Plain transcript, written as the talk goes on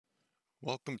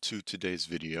Welcome to today's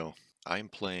video. I am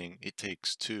playing It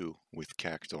Takes Two with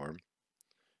Cactorm.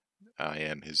 I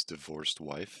am his divorced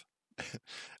wife.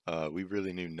 We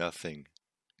really knew nothing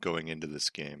going into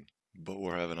this game, but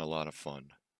we're having a lot of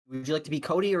fun. Would you like to be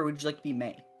Cody or would you like to be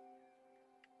May?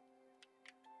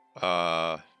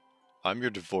 I'm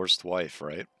your divorced wife,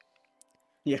 right?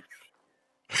 Yeah.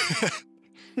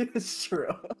 It's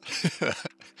true.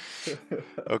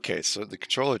 Okay, so the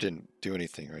controller didn't do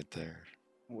anything right there.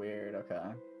 Weird, okay.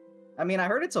 I mean, I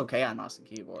heard it's okay on mouse and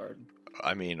keyboard.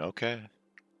 I mean, okay.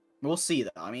 We'll see, though.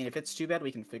 I mean, if it's too bad,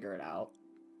 we can figure it out.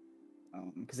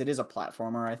 Because it is a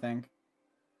platformer, I think.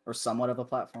 Or somewhat of a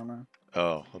platformer.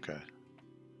 Oh, okay.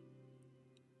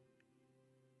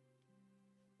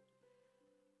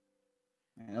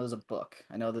 I know there's a book.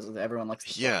 I know everyone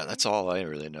likes the Yeah, book. that's all I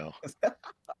really know.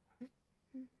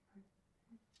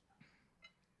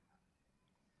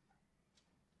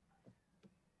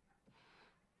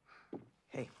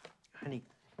 Hey, honey,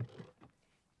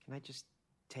 can I just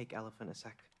take Elephant a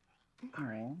sec?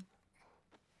 Alright.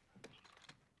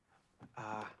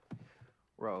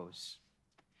 Rose,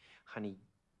 honey,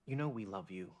 you know we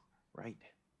love you, right?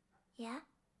 Yeah?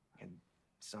 And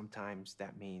sometimes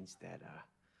that means that,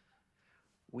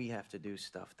 we have to do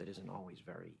stuff that isn't always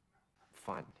very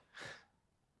fun.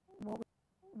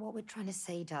 What we're trying to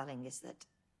say, darling, is that,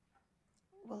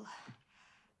 well,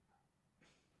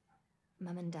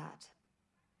 Mum and Dad,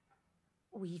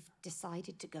 we've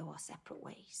decided to go our separate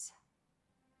ways.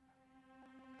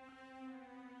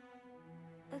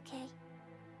 Okay.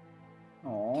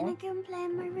 Aww. Can I go and play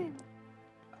in my room?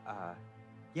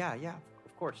 Yeah,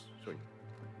 of course, sweet.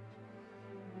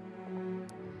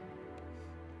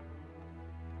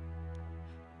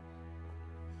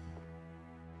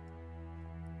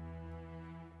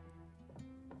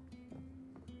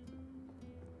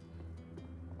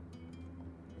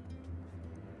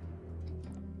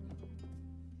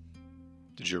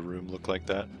 Did your room look like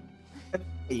that?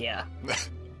 Yeah.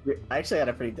 I actually had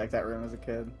a pretty decked out room as a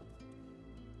kid.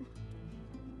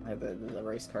 I had the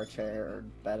race car chair or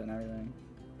bed and everything.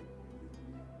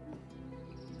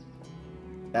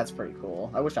 That's pretty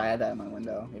cool. I wish I had that in my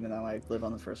window, even though I live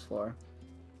on the first floor.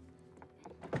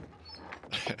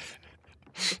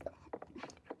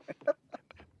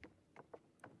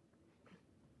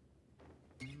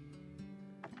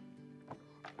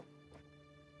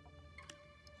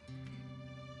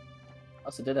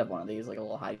 I also did have one of these, like a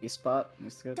little hidey spot I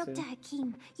used to go Dr. to.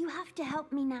 Hakim, you have to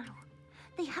help me now.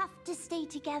 They have to stay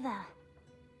together.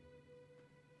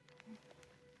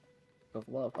 Of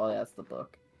love. Oh, yeah, that's the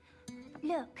book.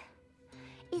 Look,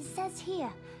 it says here,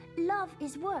 love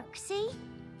is work, see?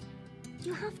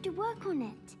 You have to work on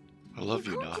it. I love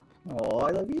you, now. Oh,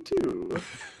 I love you too.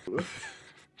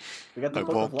 We got the I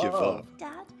book won't of give love. up.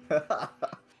 Dad,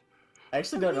 I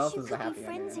actually I don't know wish if you this is a could happy be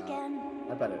ending friends or not. again.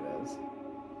 I bet it is.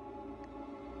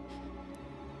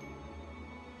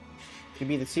 Could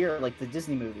be the tier like the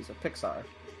Disney movies or Pixar.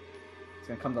 It's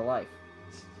gonna come to life.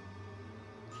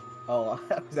 Oh,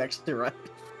 I was actually right.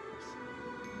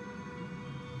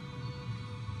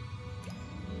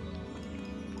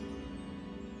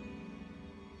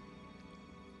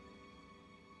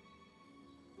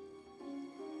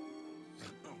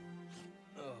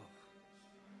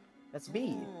 That's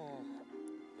me.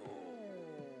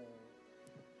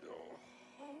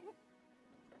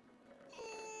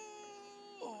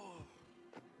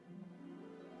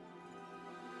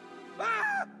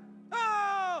 Ah!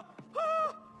 Oh!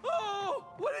 Oh! Oh!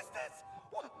 What is this?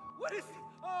 What is this?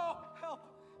 Oh, help!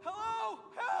 Hello!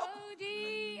 Help!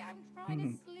 Cody, I'm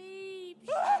trying to sleep.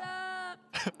 Shut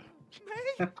up.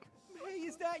 May? May,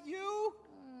 is that you?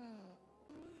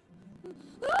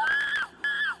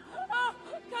 Oh,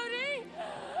 Cody!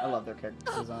 I love their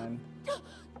character design.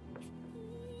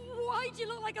 Why'd you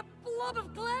look like a blob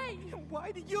of clay?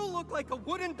 Why do you look like a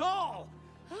wooden doll?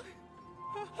 Look.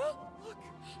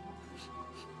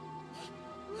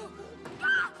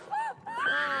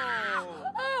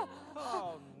 Oh.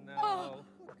 Oh no.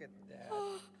 Look at that.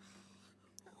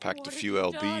 Packed a What few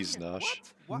have you LBs, done? Nosh.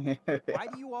 What? Why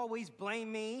do you always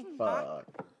blame me? Fuck.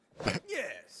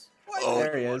 Yes. Why Oh. do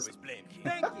There he you is. always blame me?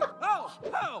 Thank you. Oh,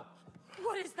 oh.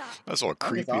 What is that? That's a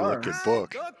creepy arm. looking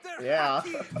book. Dr. Yeah.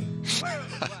 Hakim,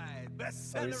 worldwide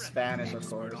bestseller He's and Spanish, of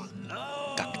expert course. on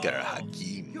love. Dr.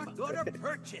 Hakim. Your daughter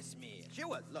purchased me. She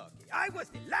was lucky. I was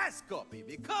the last copy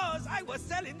because I was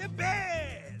selling the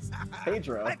best.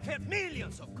 Pedro. I kept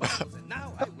millions of copies, and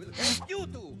now I will help you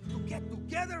two to get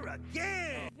together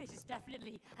again. This is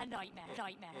definitely a nightmare.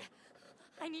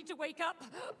 I need to wake up.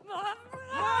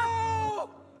 No!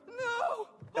 No!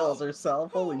 Kills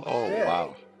herself. Holy Oh, shit.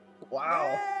 wow.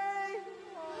 Wow. Hey!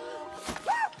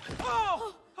 Oh!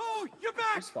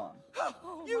 back! Respawn.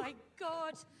 Oh You- my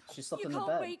god. She slept You in the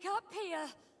can't bed. wake up here.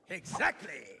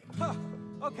 Exactly.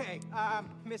 Okay,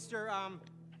 Mr.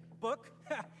 Book.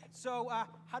 So,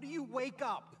 how do you wake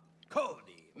up?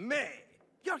 Cody, May,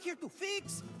 you're here to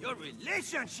fix your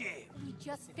relationship. We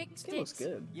just fixed It looks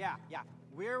good. Yeah.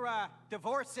 We're,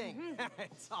 divorcing.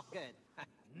 It's all good.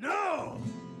 No,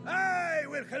 I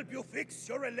will help you fix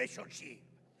your relationship.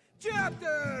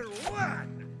 Chapter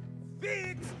 1.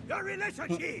 Fix your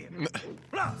relationship.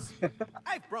 Plus,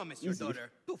 I promise your Easy.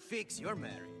 daughter to fix your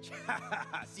marriage.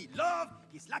 See, love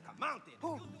is like a mountain.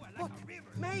 Oh, You are like look, a river.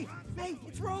 May,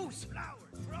 it's Rose.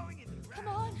 Flowers growing in the Come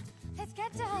ground. on, let's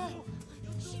get to her.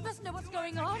 She must know what's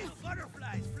going on.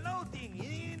 Butterflies floating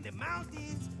in the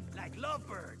mountains like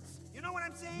lovebirds. You know what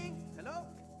I'm saying? Hello?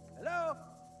 Hello?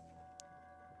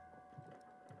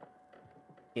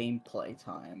 Gameplay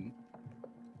time.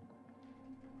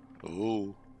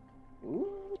 Oh.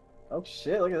 Ooh. Oh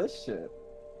shit, look at this shit.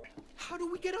 How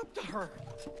do we get up to her?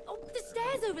 Oh, the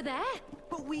stairs over there.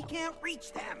 But we can't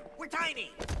reach them. We're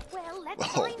tiny. Well, let's Oh,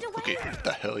 find a way. okay. What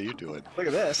the hell are you doing? Look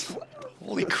at this.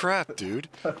 Holy crap, dude.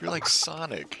 You're like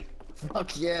Sonic.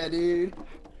 Fuck yeah, dude.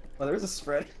 Oh, there's a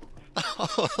spread.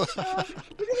 Look at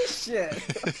this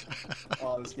shit.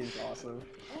 Oh, this game's awesome.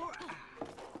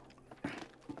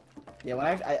 Yeah, when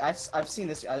I've seen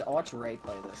this, I watched Ray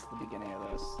play this at the beginning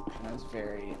of this, and I was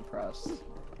very impressed.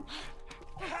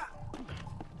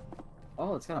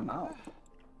 Oh, it's got a mount.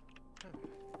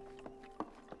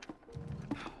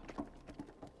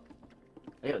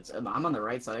 Yeah, I'm on the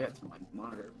right side. I got to my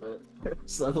monitor, but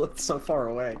so I looked so far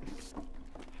away.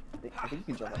 I think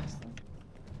you can jump on this thing.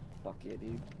 Fuck yeah,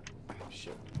 dude.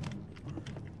 Shit.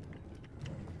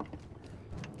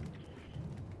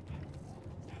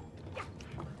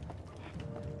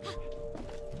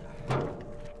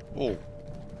 Oh.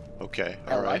 Okay,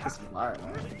 I like alright. this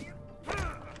environment.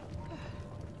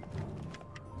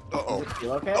 Uh-oh. Does it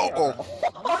feel okay? Oh,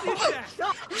 What is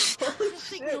that? Holy Just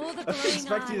shit! ignore the I didn't glowing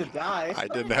expect you to die. I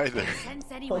didn't either. Sense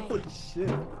anyway. Holy shit.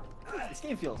 This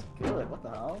game feels good. What the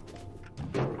hell?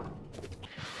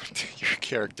 Your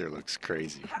character looks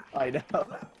crazy. I know.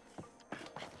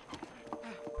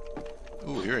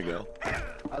 Ooh, here we go.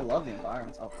 I love the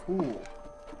environments. Oh, cool.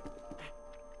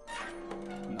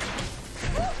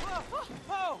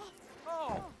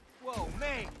 Whoa,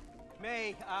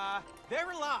 May,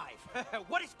 they're alive.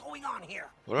 What is going on here?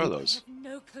 What are those? I have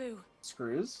no clue.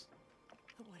 Screws?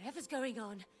 But whatever's going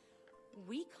on,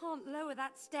 we can't lower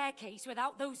that staircase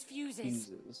without those fuses.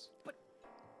 Fuses.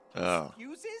 Oh.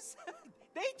 Fuses?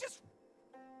 They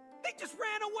just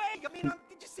ran away. I mean,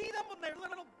 did you see them on their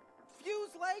little fuse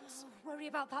legs? Oh, worry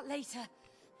about that later.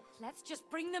 Let's just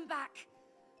bring them back.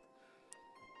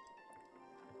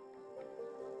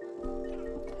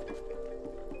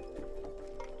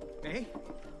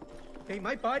 Hey,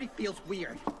 my body feels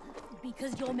weird.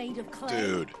 Because you're made of clay.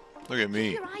 Dude, look at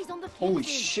me. Keep your eyes on the fuses. Holy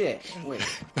shit. Wait.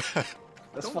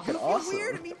 That's Don't fucking you feel awesome.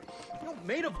 weird? I mean,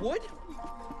 made of wood?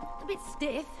 A bit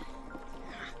stiff,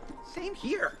 Same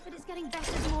here. but it's getting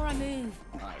better the more I move.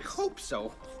 I hope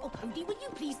so. Oh, Cody, will you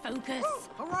please focus?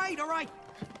 All right.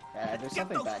 Yeah, there's Get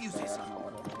something those back fuses. there. I don't know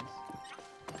what it is.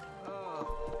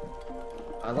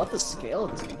 I love the scale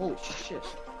of this game. Holy shit.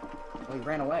 Oh, he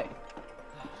ran away.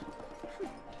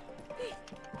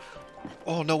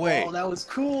 Oh, no way. Oh, that was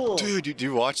cool. Dude, do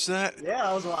you watch that? Yeah,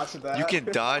 I was watching that. You can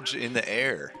dodge in the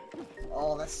air.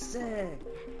 Oh, that's sick.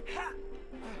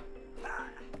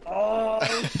 Oh,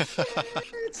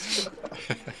 shit.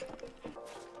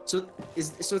 So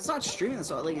it's not streaming.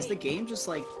 So like, is the game just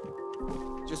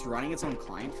running its own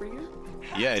client for you?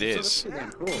 Yeah, it So is. that's pretty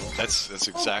damn cool. That's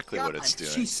exactly Oh my what it's God,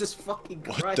 doing. Jesus fucking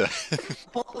What Christ. the?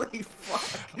 Holy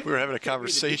fuck. We were having a I didn't mean to do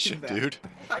conversation, that. dude.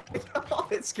 I know,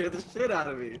 it scared the shit out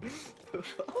of me.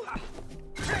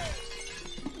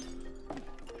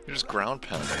 You're just ground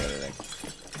pounding everything.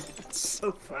 It's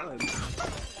so fun. Okay.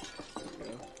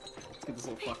 Let's get this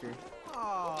little fucker.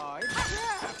 Oh, it's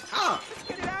Jeff. Ah! Let's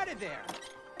get it out of there.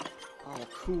 Oh,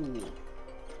 cool.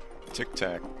 Tic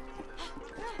tac.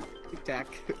 Tic tac.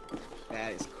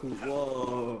 That is cool.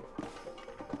 Whoa.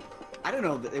 I don't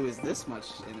know that it was this much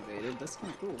innovative. That's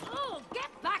kind of cool. Oh, get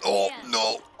back Oh, here!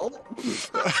 no. Oh!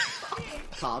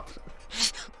 Pop.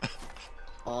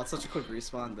 Oh, it's such a quick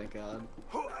respawn, thank god.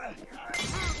 Oh,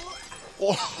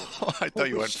 I thought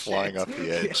you Holy went flying shit. off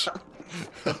the edge.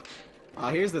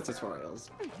 Yeah. Here's the tutorials.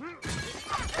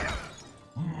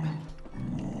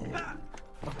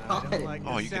 I don't like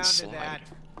Oh, the you can sound of slide. that.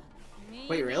 Me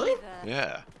Wait, really? neither.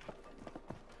 Yeah.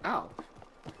 Ow.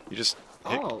 You just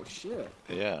hit, Oh, shit.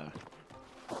 yeah.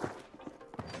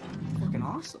 Fucking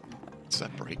awesome. Does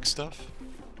that break stuff?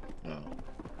 No.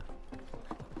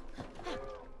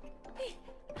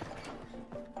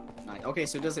 Okay,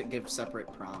 so it doesn't give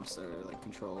separate prompts or like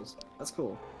controls. That's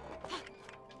cool.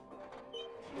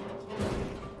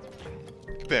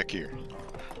 Get back here.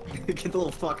 Get the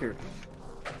little fucker.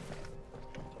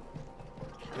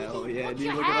 Hell yeah, Watch dude,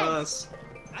 your look at head. us.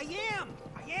 I am!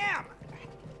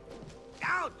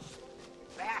 Ouch!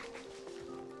 Back!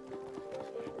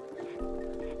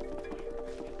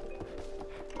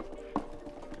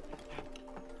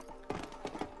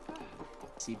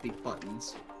 See big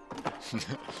buttons.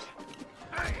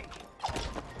 Hey!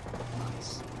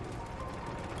 Nice.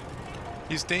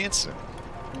 He's dancing.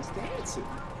 He's dancing.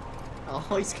 Oh,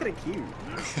 he's kind of cute.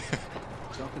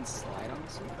 Jump and slide on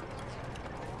this one.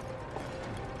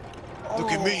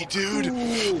 Look at me, dude.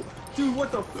 Cool. Dude,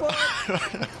 what the fuck?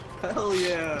 Hell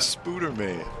yeah. Spooter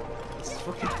man. This is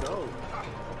fucking dope.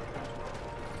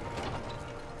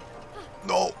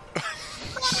 No.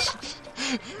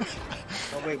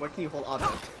 Oh wait, what can you hold on to?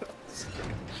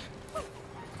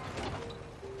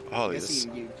 Oh, I guess this.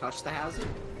 you touched the hazard?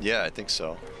 Yeah, I think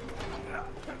so.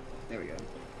 There we go.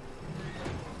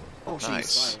 Oh, she's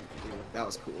Nice. fine. Dude, that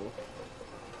was cool.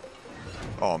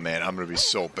 Oh man, I'm gonna be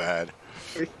so bad.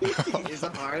 Is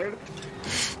it hard?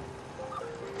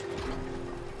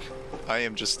 I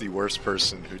am just the worst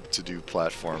person to do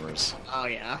platformers. Oh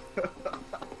yeah.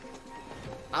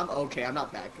 I'm okay, I'm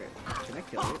not that good. Can I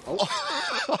kill it?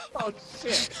 Oh, oh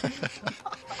shit.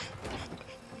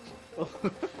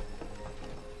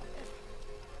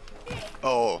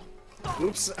 Oh.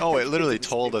 Oops. Oh, it literally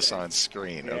told us on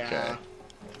screen. Okay.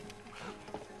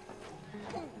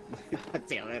 God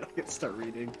damn it, I can start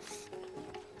reading.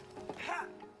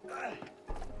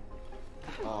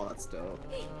 Oh, that's dope.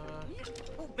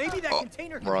 Maybe that Oh,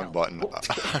 container can wrong help. button.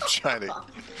 I'm trying to.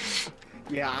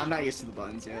 Yeah, I'm not used to the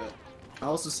buttons yet. I'm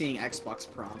also seeing Xbox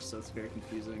prompts, so it's very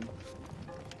confusing.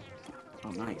 Oh,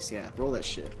 nice, yeah. Roll that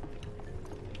shit.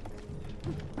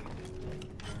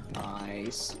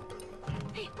 Nice.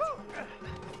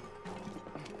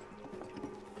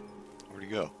 Where'd he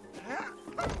go?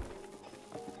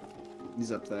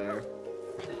 He's up there.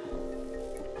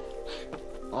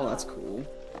 Oh, that's cool.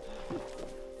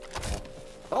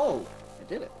 Oh! I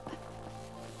did it.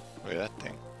 Look at that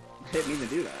thing. I didn't mean to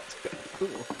do that. Cool.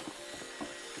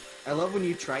 I love when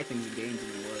you try things in games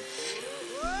and they work.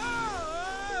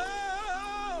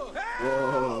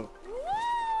 Whoa!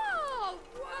 Whoa!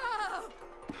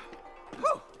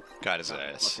 Whoa! Got his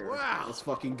ass. Fucker. Wow. Let's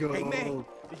fucking go. Hey, May,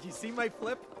 did you see my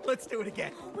flip? Let's do it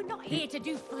again. We're not here to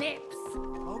do flips.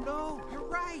 Oh no, you're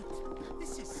right.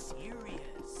 This is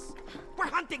serious. We're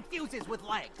hunting fuses with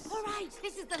legs. All right,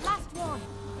 this is the last one.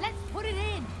 Let's put it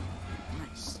in.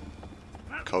 Nice.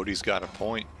 Cody's got a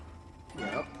point.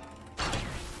 Yep.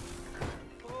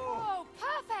 Oh,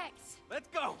 perfect. Let's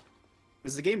go.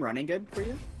 Is the game running good for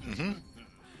you?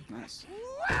 Mm-hmm. Nice.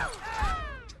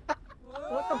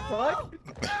 What the fuck?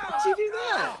 How'd you do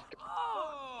that?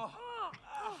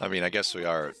 I mean, I guess we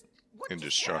are What just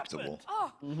indestructible.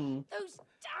 Oh, Mm-hmm. those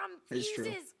damn It's true.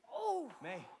 fuses. Oh,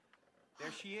 May,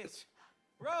 there she is.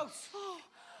 Rose. oh,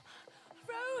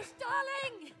 Rose,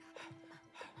 darling.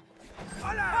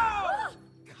 Hola!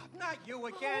 God, not you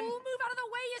again. Oh, move out of the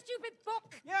way, you stupid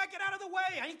book. Yeah, get out of the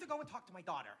way. I need to go and talk to my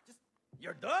daughter. Just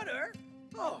your daughter?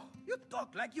 Oh, you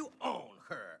talk like you own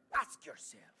her. Ask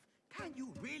yourself, can you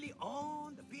really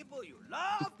own the people you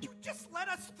love? You just let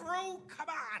us through. Come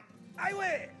on. I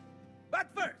will. But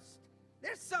first,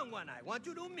 there's someone I want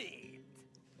you to meet.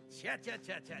 Cha cha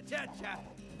cha cha cha cha.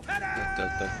 Ta-da!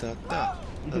 Da, da, da, da.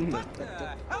 What the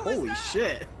hell is Holy that?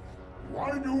 shit.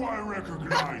 Why do I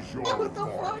recognize your What the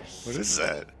fuck? voice? What is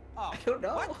that? Oh, I don't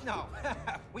know. What? No,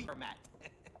 we were met.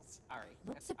 Sorry.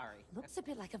 Sorry. Looks a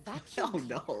bit like a vacuum. Oh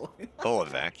no. Oh, a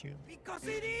vacuum? Because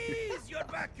it is your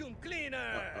vacuum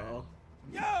cleaner. Oh.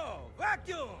 Yo,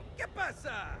 vacuum, ¿qué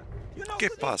pasa? You know ¿Qué who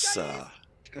this guy pasa?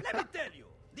 is? Let me tell you,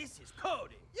 this is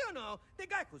Cody. You know, the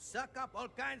guy who suck up all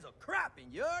kinds of crap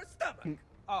in your stomach.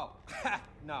 Oh,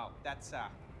 no, that's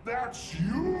That's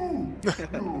you!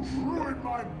 You ruined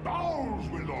my bowels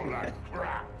with all that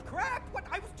crap! crap. What?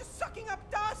 I was just sucking up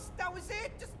dust. That was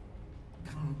it. Just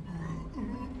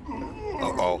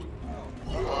Uh-oh.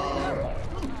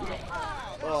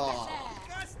 Oh.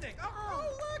 disgusting. Oh,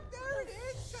 look, there it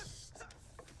is.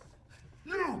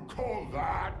 You call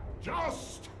that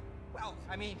just? Well,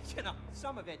 I mean, you know,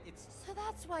 some of it, it's. So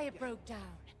that's why it broke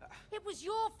down. It was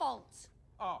your fault.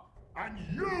 Oh, And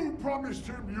you promised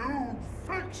him you'd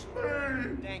fix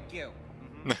me! thank you.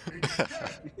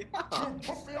 Instead, you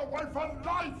put me away for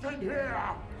life in here!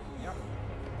 Yep.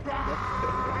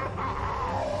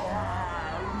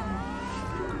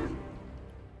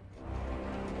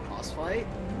 Boss fight?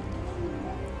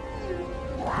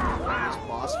 There's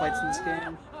boss fights in this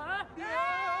game?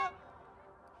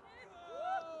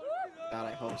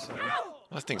 God, I hope so.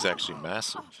 That thing's actually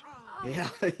massive. Yeah,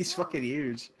 he's fucking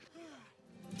huge.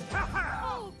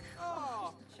 Oh,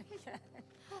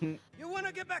 you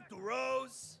wanna get back to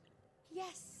Rose?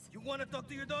 Yes. You wanna talk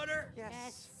to your daughter?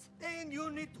 Yes. Then you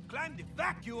need to climb the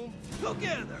vacuum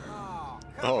together.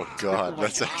 Oh god,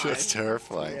 that's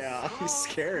terrifying. Yeah, he's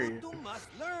scary. You must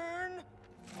learn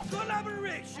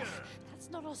collaboration. That's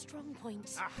not our strong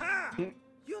point. Aha!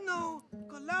 You know,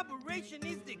 collaboration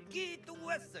is the key to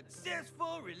a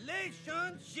successful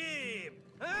relationship.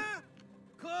 Huh?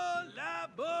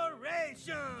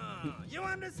 Collaboration. You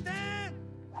understand?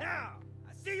 Now,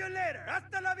 I'll see you later.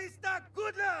 Hasta la vista.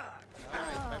 Good luck. All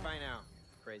right, bye-bye now,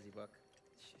 crazy book.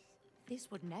 This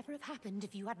would never have happened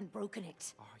if you hadn't broken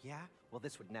it. Oh, yeah? Well,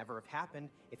 this would never have happened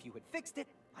if you had fixed it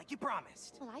like you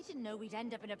promised. Well, I didn't know we'd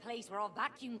end up in a place where our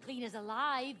vacuum cleaner's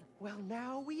alive. Well,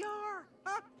 now we are.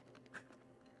 Huh?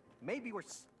 Maybe we're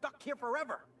stuck here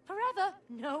forever. Forever?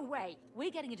 No way.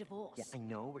 We're getting a divorce. Yeah, I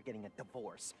know we're getting a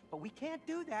divorce, but we can't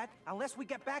do that unless we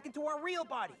get back into our real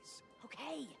bodies.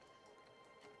 Okay.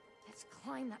 Let's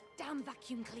climb that damn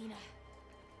vacuum cleaner.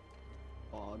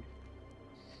 Fog.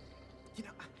 You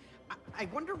know, I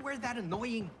wonder where that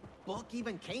annoying book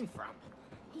even came from.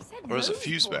 He said Or is a Rose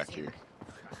fuse bought back it. here?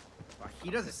 Well,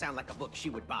 he doesn't sound like a book she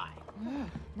would buy.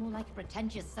 More like a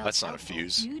pretentious self-help That's not a book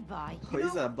fuse. you'd buy. Oh,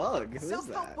 he's a bug. Who is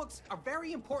Self-help that? books are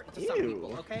very important to some Ew.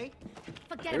 people, okay?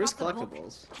 Forget There's about the book.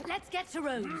 collectibles. Let's get to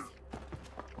Rose.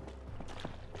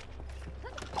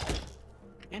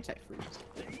 Antifreeze.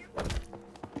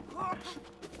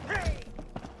 Hey!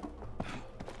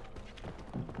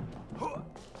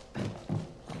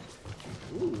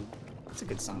 Ooh, that's a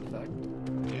good sound effect.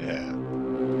 Yeah. I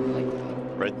like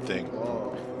that. Red thing.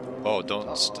 Oh, Oh,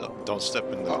 don't step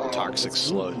in the toxic it's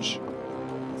sludge.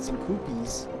 some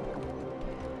poopies.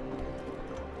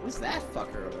 Who's that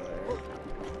fucker over there?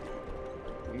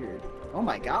 Weird. Oh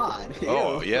my god.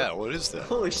 Oh Ew. yeah, what is that?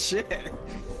 Holy shit.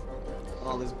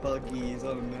 All these buggies.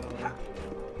 Oh no.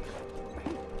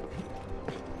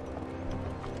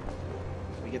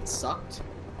 We get sucked.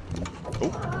 Oh,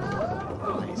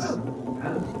 Nice.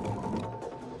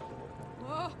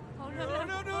 Whoa. Oh, no.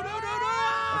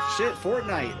 Oh shit,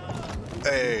 Fortnite.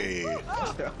 hey.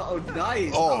 Oh,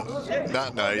 nice. Oh, shit.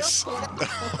 not nice.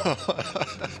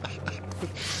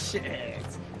 Shit.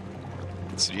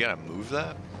 So you gotta move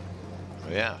that?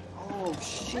 Oh, yeah. Oh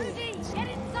shit. Rudy, get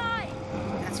inside.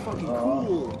 That's fucking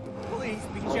cool. Please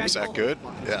be Oh, is that gentle. good?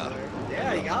 Yeah.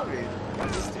 Yeah, you got me.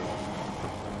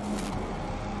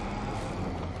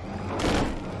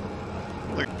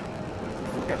 Look.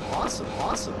 Okay, awesome,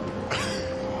 awesome.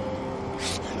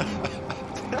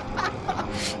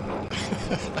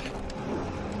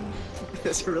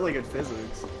 That's really good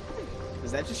physics.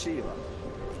 Is that just shoot you up?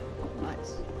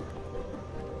 Nice.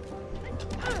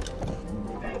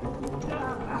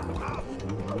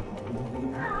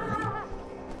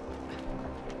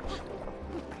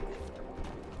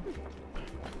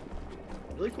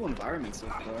 Really cool environment so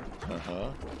far.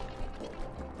 Uh-huh.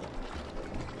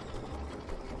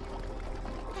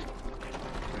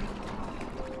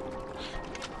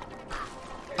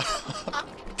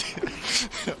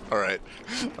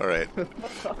 All right.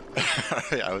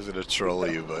 I was gonna troll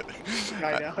you, but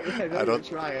I know, I I don't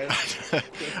try it.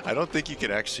 I don't think you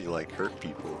can actually like hurt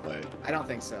people by. I don't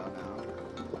think so, no.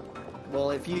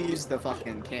 Well, if you use the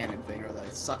fucking cannon thing or the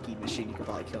sucky machine, you could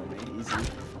probably kill me easy.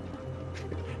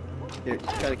 Here,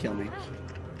 try to kill me.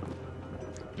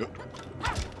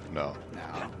 No.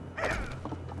 No.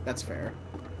 That's fair.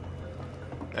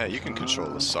 Yeah, you can control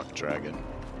the suck dragon.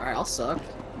 Alright, I'll suck.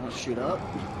 I'll shoot up.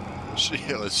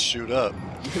 Yeah, let's shoot up.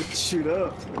 Shoot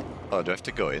up. Oh, do I have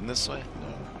to go in this way?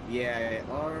 No. Yeah,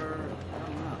 or... I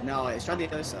don't know. No, it's try the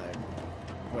other side.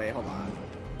 Wait, hold on.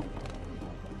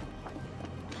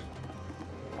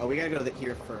 Oh, we gotta go to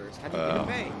here first. How do you Oh.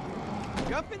 get Hey,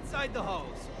 jump inside the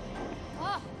hose.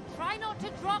 Oh, try not to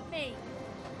drop me.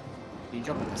 Can you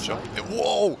jump in the Jump. side?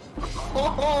 Whoa!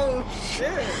 Oh,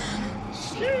 shit!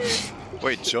 Shit!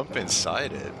 Wait, jump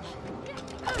inside it.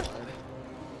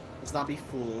 Let's not be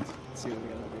fooled. Let's see what we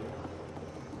gotta do.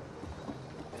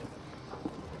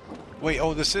 Wait,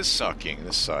 oh, this is sucking,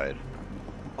 this side.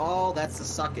 Oh, that's the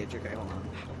suckage. Okay, hold on.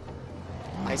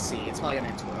 I see. It's probably gonna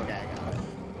into it. Okay, I got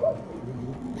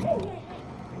it.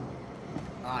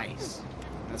 Nice.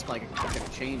 That's probably gonna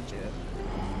change it.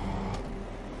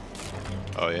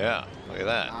 Oh, yeah. Look at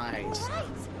that. Nice. Right.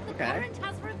 The Okay. current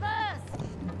has reversed.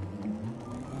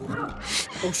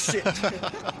 Oh shit.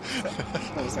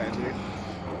 What was that, dude?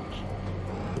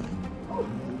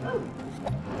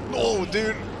 Oh,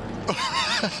 dude!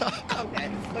 Okay,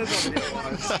 that's what it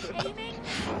was. Aiming.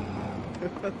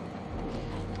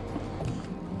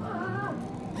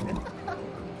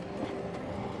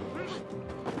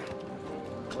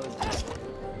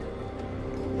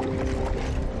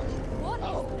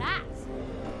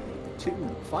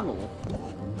 Two funnel.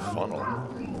 Funnel.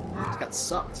 It's got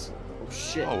sucks. Oh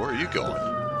shit. Oh, where are you going?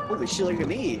 Holy shit, look at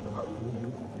me.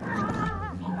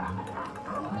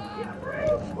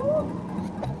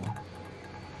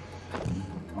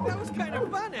 That was kind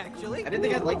of fun, actually. I didn't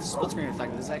think I'd like the split screen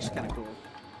effect, but this is actually kind of cool.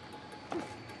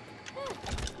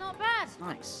 Not bad.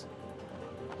 Nice.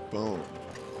 Boom.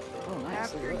 Oh, nice.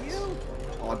 After Look at this. you.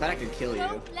 Oh, I bet I could kill you.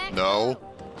 Don't let No. go.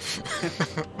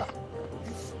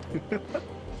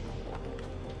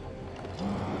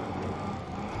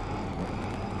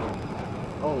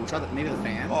 Oh, try the, maybe the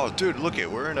fan? Oh, dude, look it.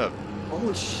 We're in a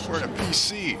Shit. we're in a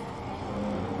PC.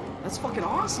 That's fucking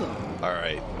awesome. All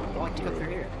right. Oh, I can get up through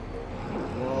here.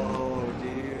 Whoa,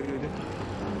 dude.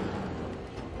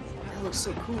 That looks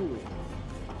so cool.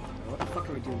 What the fuck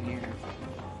are we doing here?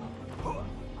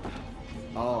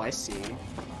 Oh, I see.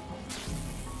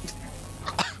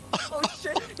 Oh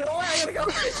shit! No way! I gotta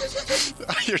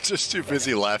go! You're just too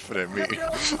busy laughing at me. I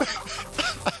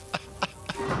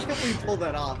can't believe you pulled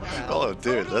that off. Pal. Oh,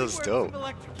 dude, that was dope.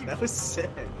 That was sick.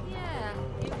 Yeah.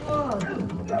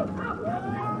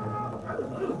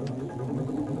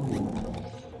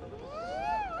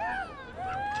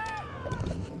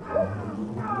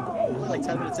 Like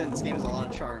 10 minutes in, this game has a lot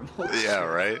of charm. Holy Yeah,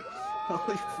 right?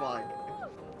 Holy fuck.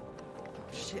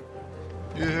 Shit.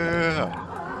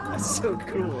 Yeah. That's so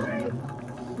cool.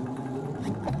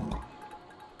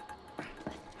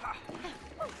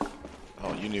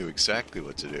 Oh, you knew exactly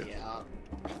what to do. Yeah.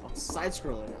 Oh, side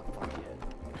scroller now. Fuck it.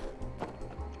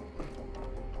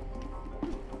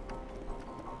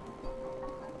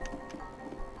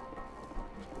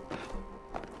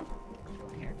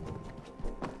 Here.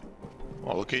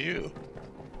 Oh, look at you.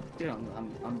 Dude,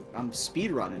 I'm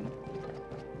speed running.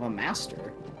 I'm a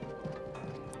master.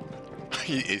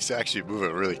 He's actually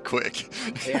moving really quick.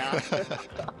 Yeah.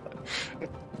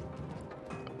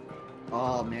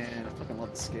 Oh man, I fucking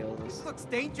love the skills. Looks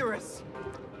dangerous.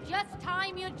 Just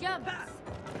time your jumps.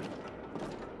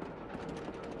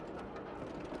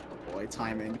 Boy,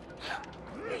 timing.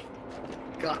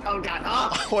 God, oh god,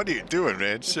 oh! What are you doing,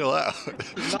 man? Chill out.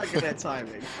 I'm not good at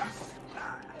timing.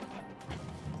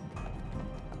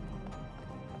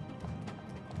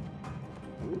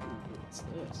 Ooh, what's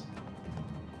this?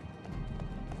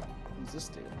 Who's this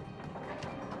dude?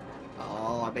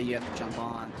 Oh, I bet you have to jump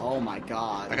on. Oh my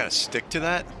god. I gotta stick to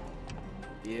that?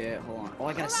 Yeah, hold on. Oh,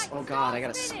 I gotta. Oh god, I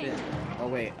gotta spin. Oh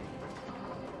wait.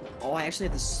 Oh, I actually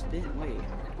have to spin. Wait,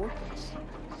 I work this.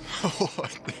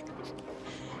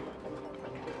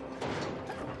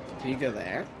 Can you go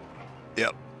there?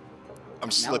 Yep. I'm Now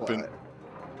slipping. what?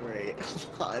 Wait,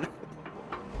 hold on.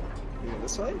 You go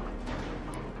this way?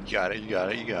 You got it, you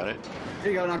got it, you got it.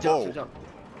 Here you go, now Whoa. jump, jump,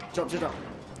 jump, jump, jump.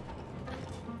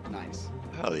 Nice.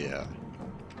 Hell yeah.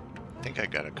 I think I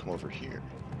gotta come over here.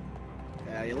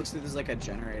 Yeah, it looks like there's like a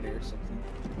generator or something.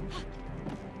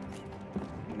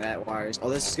 And that wires. Oh,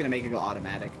 this is gonna make it go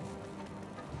automatic.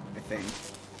 I think.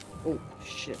 Oh,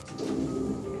 shit.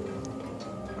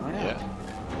 Oh, yeah. Yeah.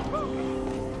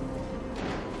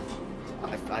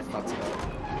 I fucked it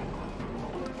up.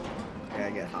 I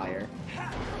gotta get higher.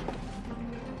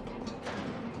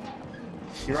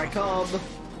 Here I come!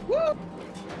 Woo!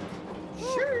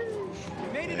 Sure! You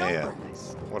made it Man, over.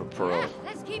 what a pro. Yeah,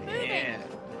 let's keep moving. Yeah.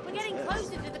 We're getting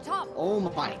closer to the top. Oh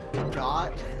my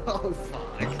god. Oh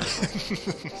fuck.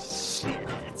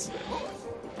 Shit.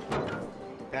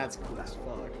 That's cool as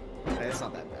fuck. Hey, it's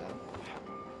not that bad.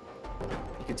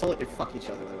 You can totally fuck each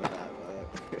other with that, but...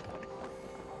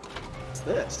 What's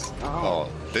this? Oh,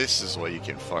 this is what you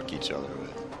can fuck each other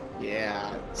with.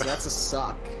 Yeah, so that's a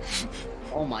suck.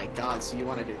 Oh my god, so you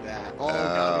want to do that. Oh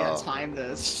god, we gotta time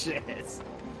this. Shit.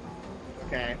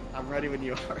 Okay, I'm ready when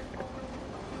you are.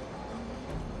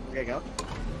 Okay, go.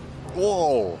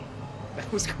 Whoa!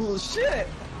 That was cool as shit!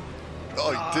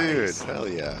 Oh, Nice. dude, hell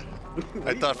yeah. What I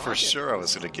are you thought for talking sure I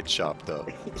was gonna get chopped up.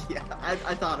 Yeah, I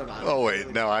thought about it. Oh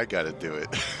wait, now I gotta do it.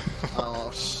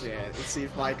 Oh shit. Let's see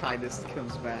if my kindness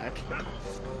comes back.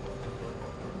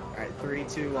 Alright, 3,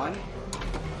 2, 1.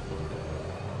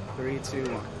 3, 2,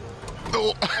 1.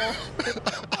 No!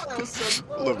 That was so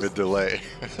A little bit delay.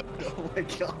 Oh my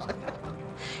god.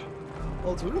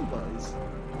 Oh, it's Buzz.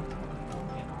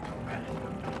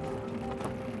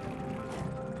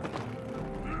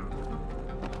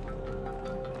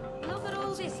 Look at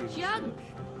all this junk.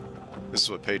 This is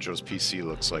what Pedro's PC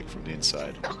looks like from the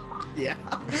inside. Yeah.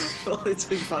 Well, it's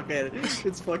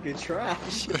fucking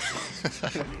trash.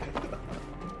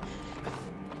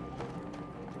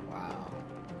 Wow.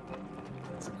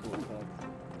 That's a cool effect.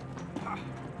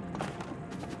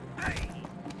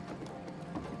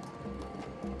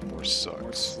 More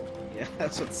sucks. Yeah,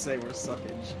 that's what to say, we're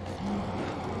suckage.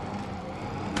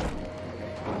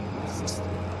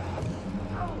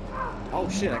 Oh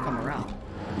shit, I come around.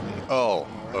 Oh,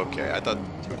 okay. I thought.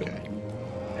 Okay.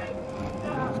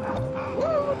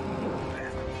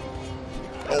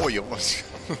 Oh, you almost.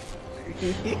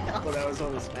 Yeah, that was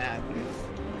almost bad.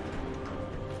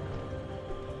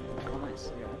 Oh,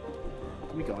 nice. Yeah.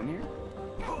 Can we go in here?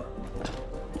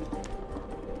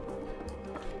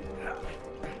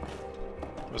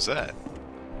 What's that?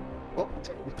 Oh,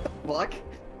 fuck.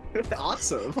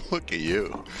 Awesome. Look at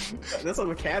you. That's a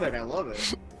mechanic. I love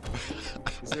it.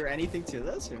 Is there anything to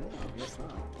this? Or no? I guess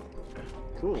not.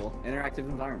 Cool. Interactive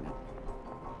environment.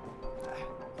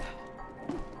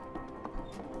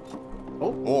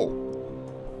 Oh.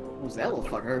 Oh. Who's that little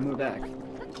fucker? Move back.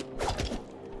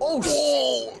 Oh,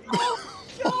 Oh!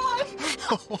 God!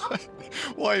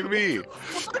 Why me?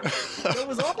 That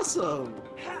was awesome.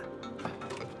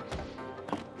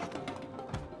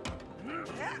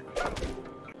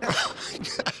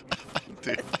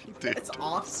 Dude. That's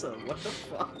awesome. What the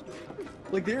fuck?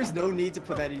 Like, there's no need to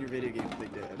put that in your video game if they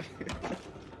did.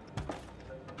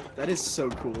 That is so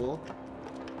cool.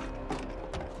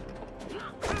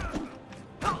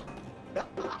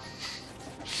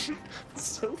 It's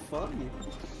so funny.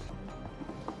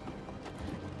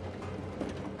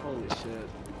 Holy shit.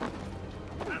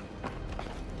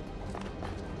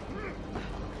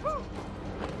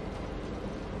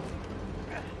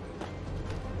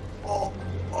 Oh,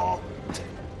 oh.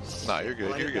 Nah, you're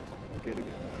good. You're good. Good, good.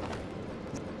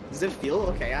 Does it feel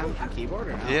okay on keyboard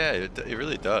or not? Yeah, it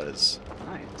really does.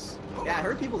 Nice. Yeah, I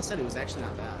heard people that said it was actually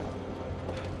not bad.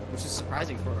 Which is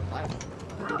surprising for a platform.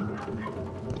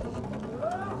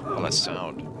 Oh, that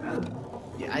sound.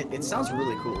 Yeah, it sounds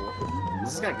really cool.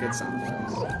 This has got good sound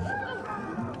effects.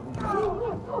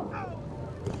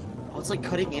 Oh, it's like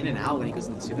cutting in and out when he goes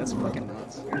in the suit. That's fucking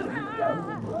nuts.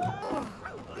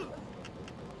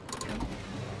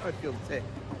 I feel sick.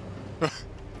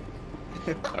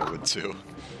 I would too.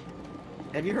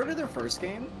 Have you heard of their first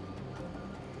game?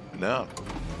 No.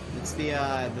 It's the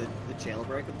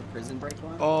jailbreak with the prison break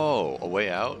one. Oh, A Way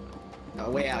Out? Oh,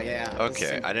 Way Out, yeah.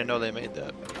 Okay, I didn't know they made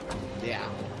that. Yeah.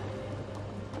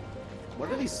 What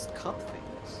are these cup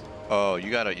things? Oh,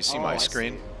 you see Oh, my I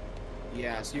screen? see.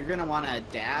 Yeah, so you're gonna want to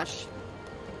dash.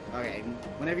 Okay,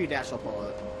 whenever you dash, I'll pull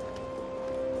it.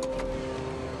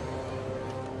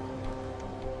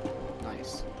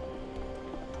 Nice.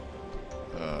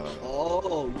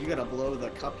 Oh, you gotta blow the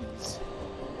cuppies.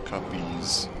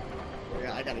 Cuppies.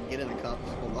 Yeah, I gotta get in the cup.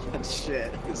 Hold on,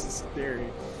 shit. This is scary.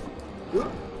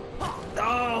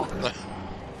 Oh!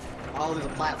 Oh, there's a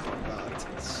platform. Oh,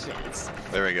 shit.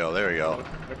 There we go, there we go.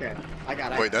 Okay, I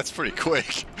got it. Wait, that's pretty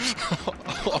quick.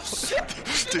 Oh, shit!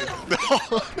 Dude,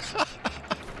 no.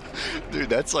 Dude,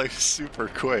 that's like super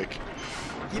quick.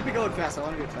 Keep it going fast. I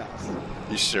want to go fast.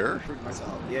 You sure? Prove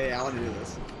myself. Yeah, I want to do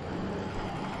this.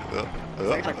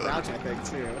 I gotta crouch, I think,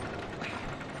 too.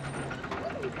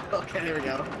 Okay, there we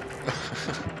go.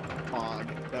 Fog.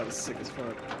 That was sick as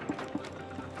fuck.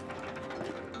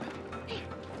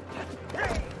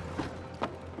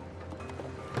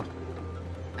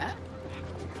 Ah?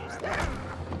 What's that?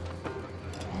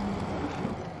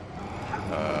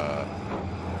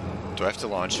 Do I have to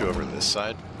launch you over this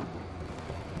side?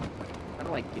 How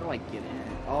do I get in?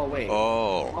 Oh, wait.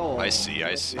 Oh, I see.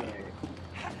 okay.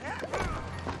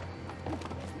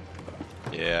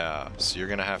 Yeah, so you're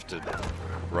gonna have to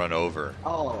run over.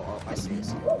 Oh, I see.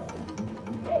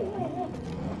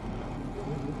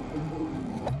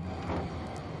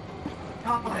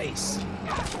 Nice!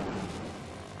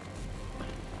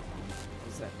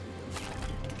 What's that?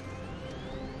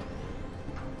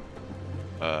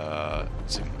 Hold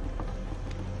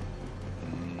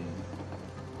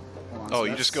Hold on, Oh, so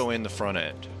you just go in the front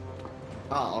end.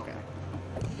 Oh, okay.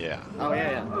 Yeah. Oh,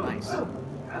 yeah, nice.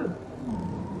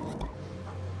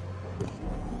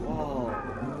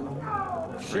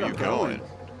 Whoa. Shit, Where are you I'm going?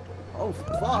 Oh,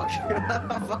 fuck.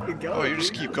 I'm fucking going. Oh, you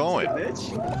just dude. keep going.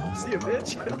 See ya, bitch. See ya,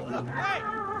 bitch. Hey,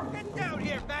 get down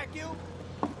here, vacuum.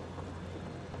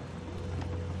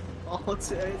 Oh, it's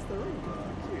the room.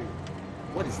 Cute.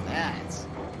 What is that?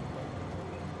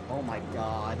 Oh my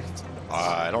god.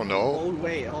 I don't know. Oh,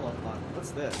 wait, hold on.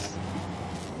 What's this?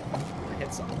 I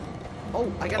hit something. Oh,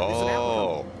 I got a piece of apple.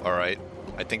 Oh, all right.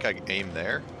 I think I aim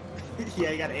there.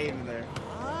 Yeah, you gotta aim in there.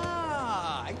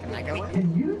 Ah, Can I go in?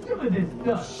 Can you do this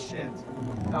stuff? Shit.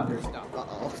 other stuff.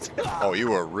 Uh-oh. Oh, you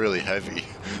were really heavy.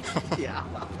 Yeah.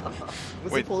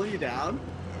 Was Wait. it pulling you down?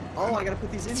 Oh, I gotta put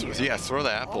these in here. Yeah, throw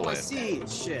the apple Oh, I in. see.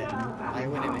 Shit. I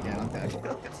went in again.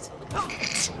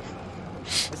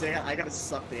 Okay. I gotta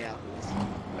suck the apples.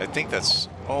 I think that's.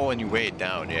 Oh, and you weigh it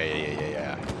down.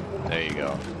 Yeah. There you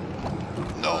go.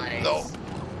 No, Nice. no.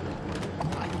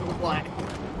 What?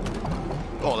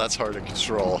 Oh, that's hard to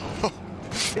control.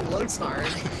 It looks hard.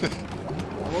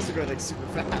 I'm also going like super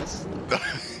fast.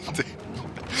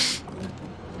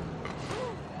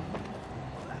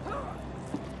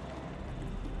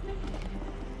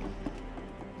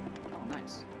 Oh,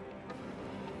 nice.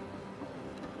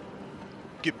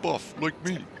 Get buff like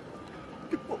me.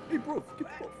 Get buff, get buff, get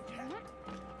buff.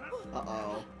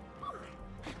 Uh-oh.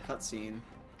 Cutscene.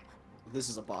 This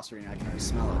is a boss arena, I can already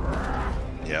smell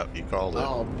it. Yep, you called it.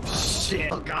 Oh, shit.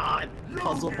 Oh, God.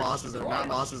 Puzzle bosses are not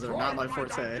my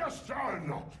forte.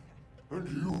 And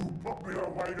you put me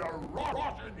away to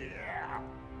rot in here.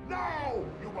 Now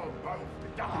you will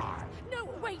both die. No,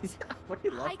 wait! What are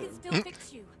you I can laughing? still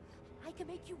fix you. I can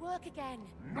make you work again.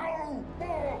 No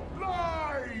more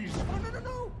lies. Oh, no, no,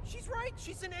 no. She's right.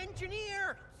 She's an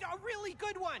engineer. A really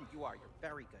good one. You are. You're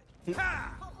very good.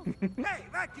 Ha! Hey,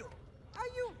 vacuum. Are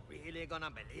you really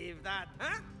gonna believe that,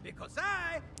 huh? Because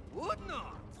I would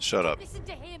not. Shut up. Listen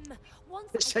to him.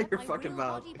 Once Shut I get your my fucking real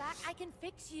mouth. body back, I can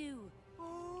fix you.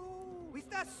 Oh, is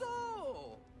that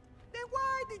so? Then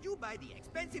why did you buy the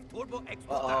expensive Turbo X2000?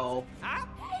 Uh-oh. Huh?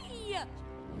 Hey!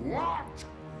 What?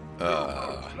 You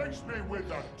replace me with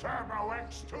the Turbo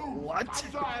X2000? What?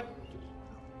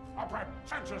 A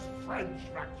pretentious French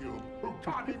vacuum who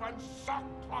can't even suck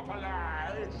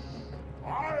properly.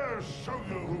 I'll show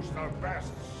you who's the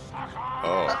best sucker.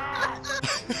 Oh.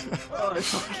 Oh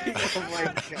my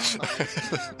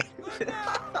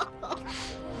god.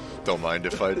 Don't mind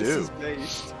if I This do. is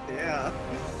based. Yeah.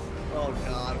 Oh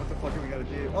god, what the fuck are we gonna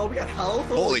do? Oh, we got health?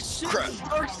 Holy shit, crap. this is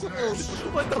Dark Souls!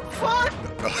 What the fuck?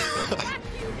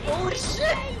 Holy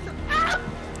shit! Ah!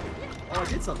 Oh, I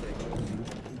did something.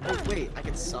 Oh wait, I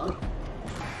can suck?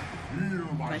 Can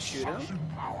I shoot him?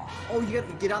 Oh, you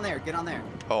gotta get on there, get on there.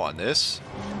 Oh, on this?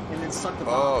 And then suck the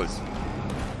Oh, bombs.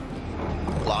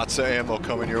 lots of ammo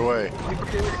coming your way.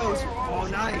 Okay, here it goes. Oh,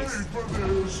 nice.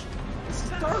 This is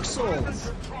Dark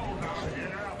Souls.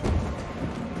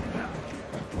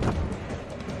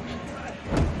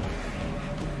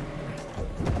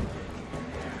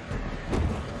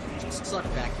 Just suck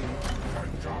vacuum.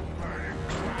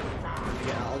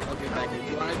 Yeah, I'll get vacuum.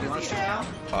 Do you want to shoot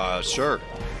now? Sure.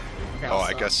 Okay, Oh, I'll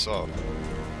I suck. guess so.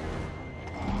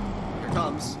 Here it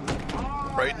comes.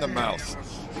 Right in the mouth.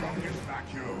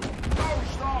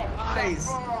 Nice.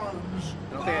 I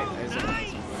don't think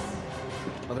I.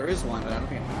 Well, there is one, but I don't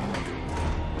think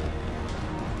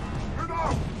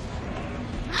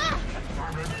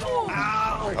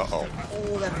Ow! Uh-oh.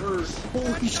 Oh, that hurts.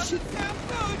 Holy shit.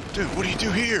 Dude, what do you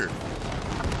do here?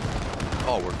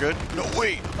 Oh, we're good? No,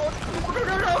 wait. Oh,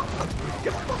 no.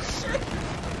 Oh, shit.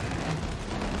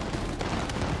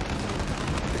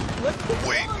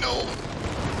 Wait, no.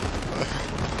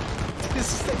 This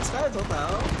is intense, what the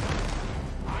hell?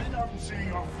 I don't see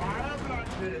your fire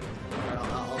blanket. Alright,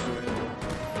 I'll do it.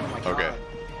 Oh my god. Okay.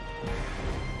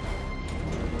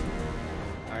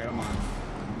 Alright, I'm on.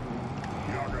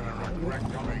 You're gonna regret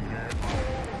coming here.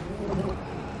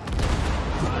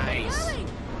 Nice.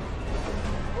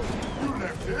 You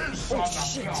left his Oh on the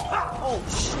shit. floor. Oh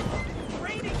shit.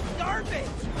 Raining garbage.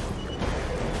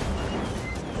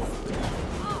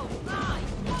 Oh, my!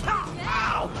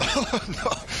 Ow. No,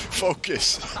 focus.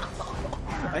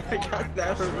 I got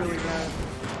that hurt really bad.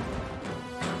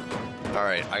 All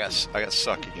right, I got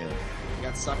suck again. You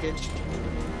got suckage?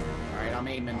 Alright, I'm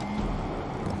aiming.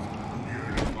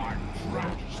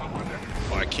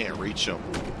 Oh, I can't reach him.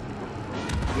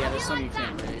 Yeah, there's some you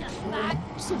can't reach. I'm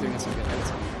still doing some good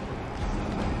hits.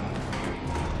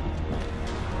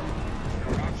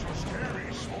 You're not so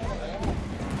scary, small.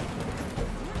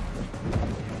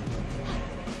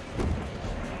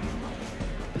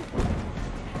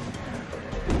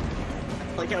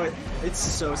 Like how it's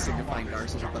so signifying Dark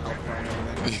Souls with the health bar and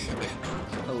everything.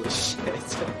 Holy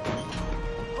shit.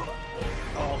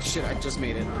 Oh shit, I just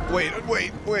made it. Wait.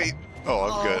 Oh,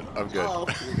 I'm good. I'm good. Oh.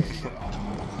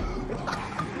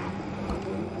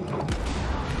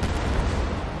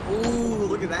 Ooh,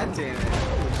 look at that damage.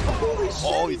 Holy shit.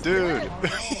 Oh, he's dude.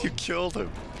 dead. You killed him.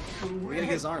 We gotta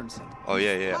get his arms. Oh,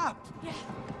 yeah. Yeah.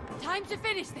 Time to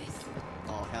finish this.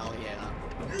 Oh, hell yeah.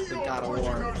 Your The God of pointer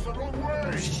War. goes the wrong Oh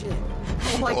way. shit.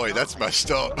 Oh my Boy, god. that's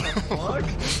messed up. Fuck?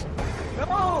 No! I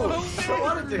don't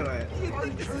want to do it. You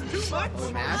think this is too much?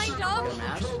 Oh, mash? Kind of. Oh,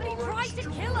 mash? But he tried to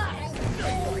kill us.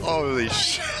 Holy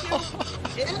shit. Oh,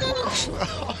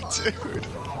 dude.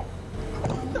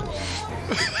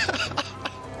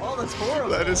 Oh, that's horrible.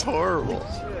 That is horrible.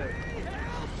 Shit.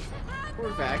 Poor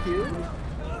vacuum.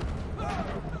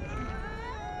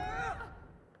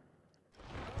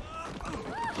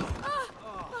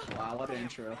 Wow, what an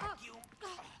intro.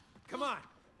 Come on.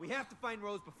 We have to find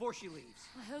Rose before she leaves.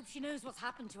 I hope she knows what's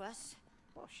happened to us.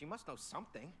 Well, she must know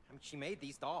something. I mean, she made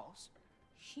these dolls.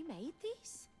 She made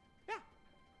these? Yeah.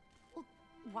 Well,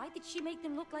 why did she make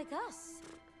them look like us?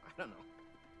 I don't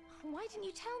know. Why didn't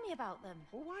you tell me about them?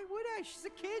 Well, why would I? She's a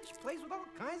kid. She plays with all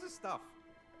kinds of stuff.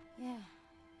 Yeah,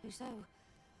 who so?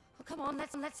 Well, come on,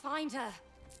 let's find her.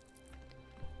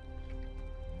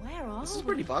 Where are This is we?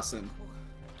 pretty bussin'.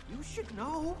 You should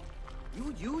know.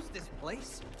 You use this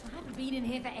place. I haven't been in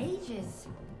here for ages.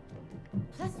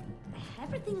 Plus,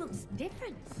 everything looks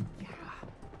different. Yeah.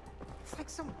 It's like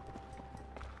some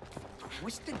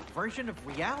twisted version of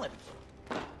reality.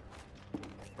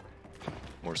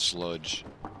 More sludge.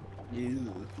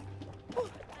 Ew.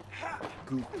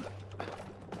 Goop.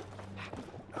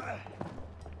 Yeah,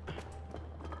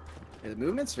 the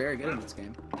movement's very good in this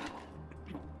game.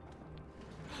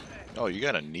 Oh, you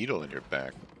got a needle in your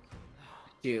back.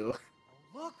 Ew.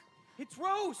 Look, it's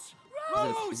Rose. Is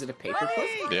Rose. it a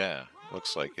paperclip? Yeah,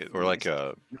 looks like it. Or like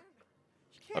a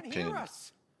She can't pin. hear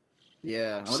us.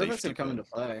 Yeah, I wonder if that's Safety gonna come pin. into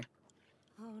play.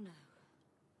 Oh no.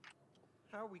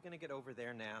 How are we gonna get over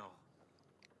there now?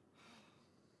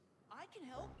 I can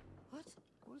help. What?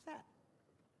 What was that?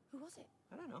 Who was it?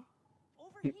 I don't know.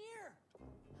 Over here.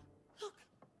 Look,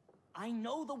 I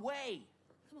know the way.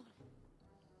 come on.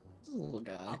 This little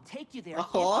guy. I'll take you there.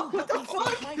 Oh, if you what the help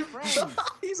me save my friends.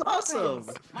 fuck? He's awesome.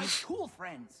 Friends, my cool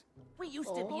friends. We used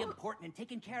to be Aw. important and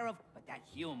taken care of, but that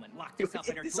human locked us up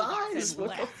in her His toolbox eyes. and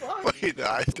What the left. fuck? Wait,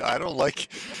 I don't like.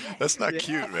 That's not Yeah.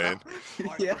 cute, man.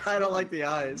 Yeah, I don't like the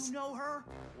eyes. You know her?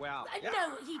 Well, yeah.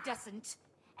 No, he doesn't.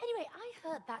 Anyway, I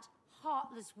heard that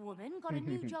heartless woman got a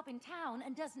new job in town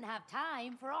and doesn't have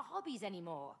time for our hobbies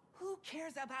anymore. Who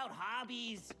cares about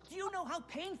hobbies? Do you know how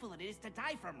painful it is to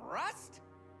die from rust?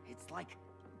 It's like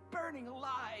burning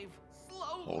alive,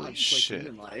 slowly. Holy I'm just, like, shit.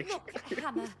 human, like. Look,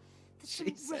 Hammer, there's some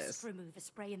Jesus. rust remover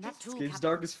spray in that tool This game's cabinet.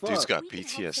 dark as fuck. Dude's got We can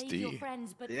help save your PTSD.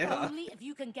 friends, but Yeah. only if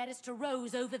you can get us to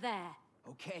Rose over there.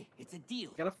 Okay, it's a deal.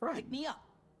 Got a friend. Pick me up.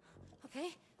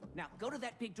 Okay? Now go to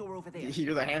that big door over there.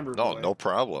 You're the hammer No, boy. no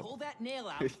problem. Pull that nail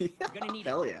out. Yeah, You're gonna need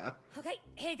hell it. yeah. Okay,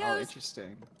 here Oh, goes.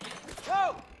 interesting.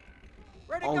 Go!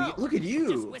 Where'd it Oh, go? look at Just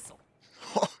you. whistle.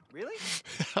 Really?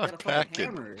 Got a fucking Unpacking.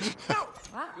 hammer.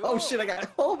 Wow. Oh shit, I got.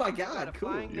 Oh my Got god, a cool.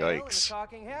 flying nail and a Yikes.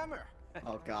 talking hammer.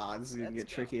 Oh god, this is gonna Let's get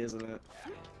go. tricky, isn't it?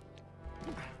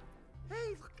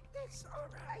 Hey, look at this. All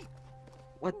right.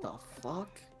 What the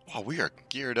fuck? Wow, we are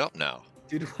geared up now.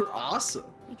 Dude, we're awesome.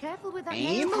 Be careful with that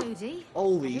Aim? nail, Cody. I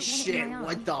Holy don't want it in shit, my eye.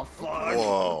 what the fuck?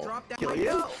 Whoa. Drop that. Kill you?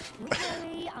 Don't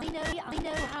worry, I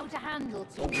know how to handle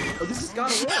Oh, tools. oh, this has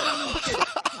gotta work.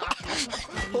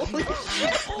 Holy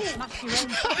shit! Smash your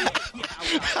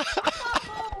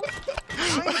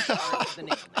own The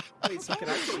nail. Wait, so can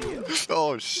I kill you?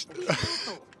 Oh,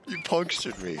 you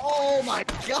punctured me. Oh my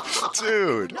god!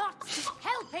 Dude. Not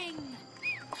helping.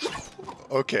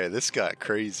 Okay, this got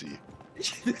crazy.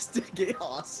 This did get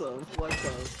awesome. What the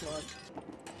fuck?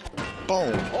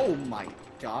 Boom. Oh my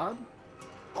god.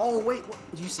 Oh wait, what?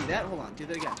 Did you see that? Hold on, do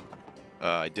that again.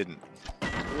 I didn't.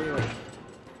 Wait.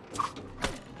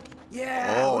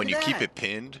 Yeah! Oh, look and you at keep that. it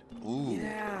pinned? Ooh.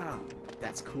 Yeah!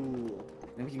 That's cool.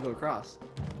 Then we can go across.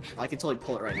 I can totally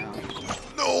pull it right now.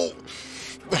 No.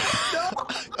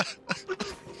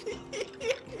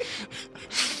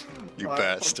 You Oh, I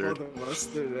bastard. fucked both of us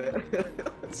through it.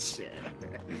 Shit.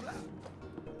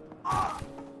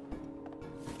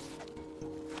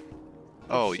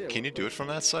 Oh, shit, can you do it from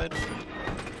that side?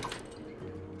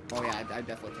 Oh yeah, I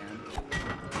definitely can.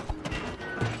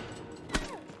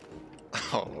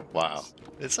 Oh, wow.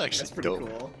 It's actually That's pretty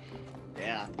dope. cool.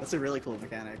 Yeah, that's a really cool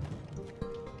mechanic.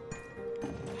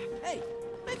 Hey,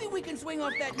 maybe we can swing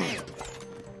off that nail.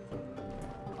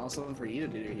 Also, something for you to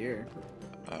do here.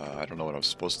 I don't know what I'm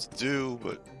supposed to do,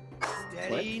 but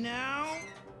Steady now.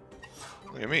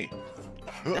 look at me.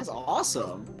 That's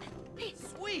awesome.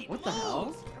 Sweet. What the hell?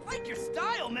 moves. I like your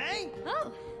style, man.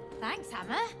 Oh, thanks,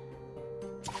 Hammer.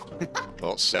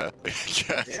 Well, Seth.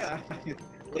 Yeah.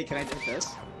 Wait, can I do this?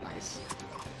 Nice.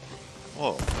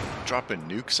 Whoa, dropping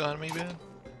nukes on me, man?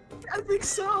 I think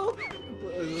so.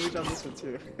 Let me drop this one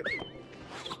too.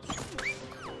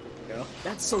 Go.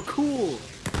 That's so cool.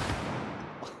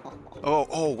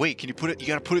 Oh, wait, can you put it? You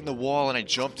gotta put it in the wall and I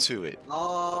jump to it.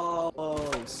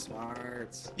 Oh,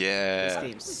 smart. This Yeah.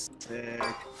 game's sick.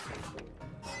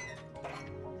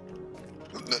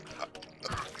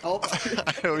 Oh,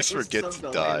 I always There's forget some to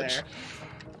delay dodge.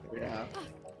 there. Yeah.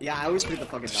 Yeah, I always forget the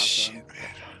fucking dodge Shit, zone.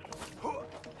 man.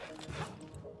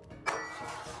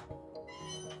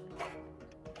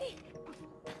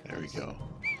 There we go.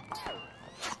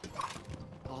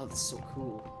 Oh, that's so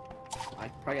cool. I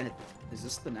probably gotta... Is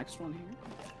this the next one here?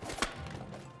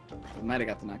 I might have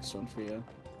got the next one for you.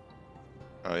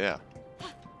 Oh yeah.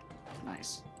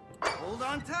 Nice. Hold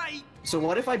on tight. So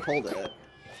what if I pulled it?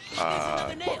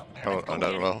 The nail. I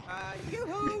don't know.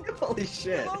 Yoo-hoo! Holy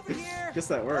shit. Come over here. Guess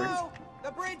that works. Hello?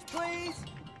 The bridge, please.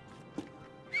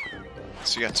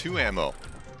 So you got 2 ammo.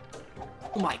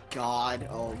 Oh my god.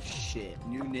 Oh shit.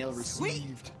 New nail Sweet.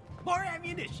 received. More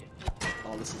ammunition.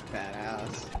 Oh, this is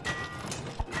badass.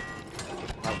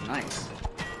 Oh, nice.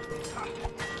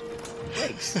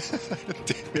 Thanks.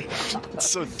 Dude, it's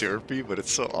so derpy, but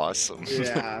it's so awesome.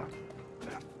 Yeah.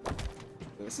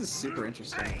 This is super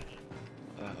interesting.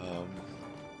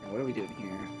 What are we doing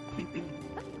here?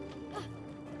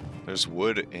 There's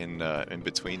wood in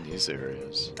between these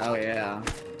areas. Oh yeah.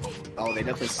 Oh, they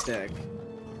definitely stick.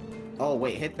 Oh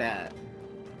wait, hit that.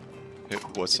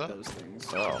 What's Hit that? those things.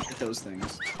 Oh. Hit those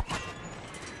things.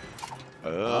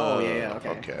 Oh, yeah, okay.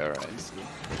 Okay, alright. I see.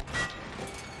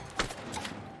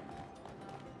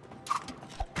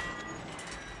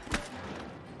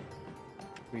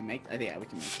 We make. Yeah, we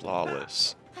can make.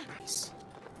 Flawless. Nice.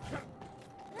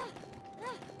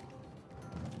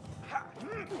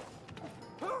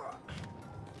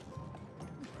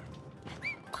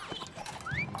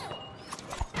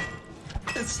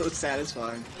 It's so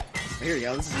satisfying. Here you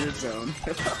go. This is your zone.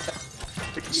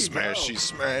 Smashy,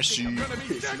 smashy.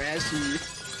 Smashy.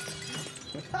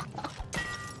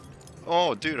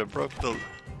 Oh, dude, I broke the.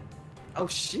 Oh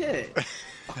shit.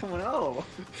 Oh no.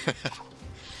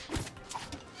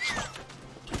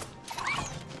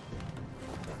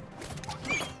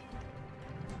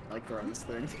 I like throwing this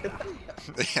thing.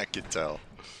 I can tell.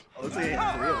 Oh, it's a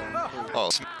real one. Oh,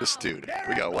 this dude.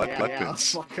 We got Yeah,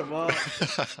 weapons. fuck him up.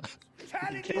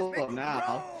 Challenge Kill is him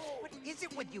now. What is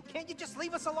it with you? Can't you just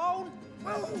leave us alone?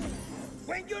 Well,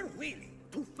 when you're willing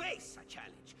to face a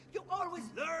challenge, you always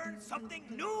learn something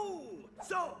new.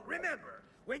 So remember,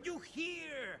 when you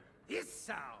hear this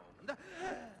sound,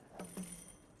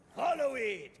 follow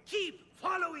it. Keep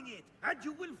following it, and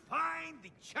you will find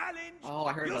the challenge. Oh,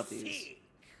 I heard you about these. seek.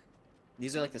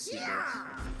 These are like the secrets.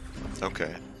 Yeah.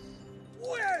 Okay.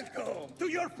 Welcome to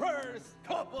your first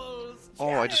couples. Oh,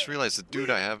 I just challenge. realized the dude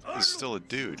I have is still a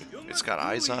dude. You It's must got do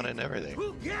eyes on it and it everything.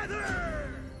 Together.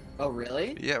 Oh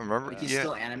really? Yeah, remember? Like he's Yeah.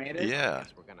 still animated? Yeah.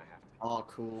 We're gonna have to. Oh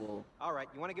cool. All right,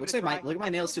 you want to give Looks it like a my try? look at my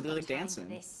nails too. They're like dancing.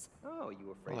 This. Oh,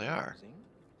 you afraid? Well, they of are. losing?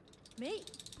 Me?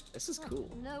 This is cool.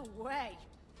 No way.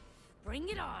 Bring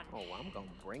it on. Oh, I'm gonna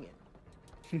bring it.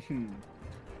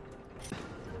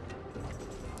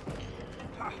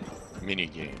 Mini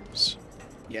games.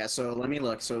 Yeah, so let me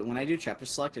look. So when I do chapter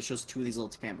select, it shows 2 of these little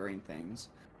tambourine things.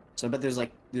 So I bet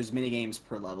there's mini games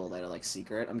per level that are like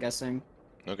secret, I'm guessing.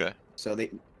 Okay. So they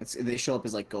show up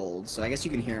as like gold. So I guess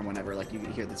you can hear them whenever like you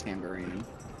can hear the tambourine.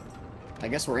 I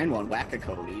guess we're in one. Whack a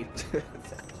Cody.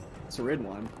 So we're in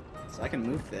one. So I can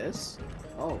move this.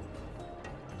 Oh.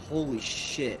 Holy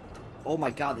shit. Oh my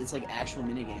god, it's like actual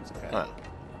mini games. Okay. Huh.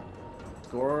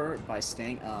 Score by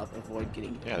staying up, avoid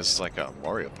getting Yeah, this is like a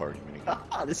Mario Party mini game.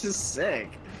 This is sick.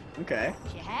 Okay.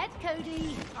 Watch your head,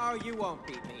 Cody. Oh, you won't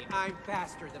beat me. I'm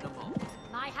faster than a mole.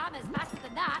 My hammer's faster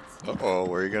than that. Uh-oh,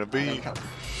 where are you gonna be?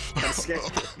 I'm scared.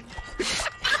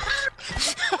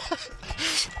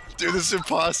 Dude, this is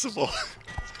impossible.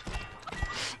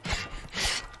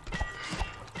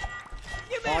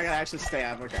 Oh, I gotta actually stay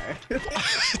up. Okay.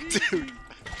 Dude.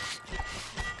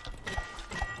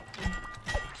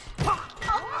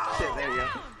 Shit, there you go.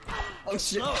 Oh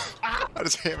shit. I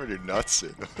just hammered your nuts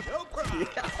in. No problem.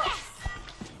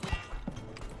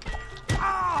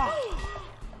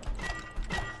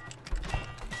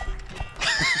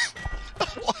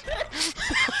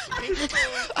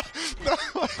 No.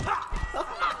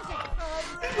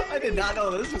 I did not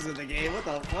know this was in the game. What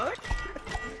the fuck?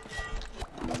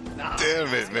 Nah,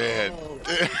 Damn it, man. go.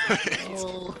 Damn it.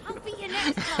 Oh, I'll beat you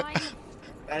next time.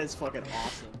 that is fucking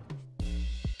awesome.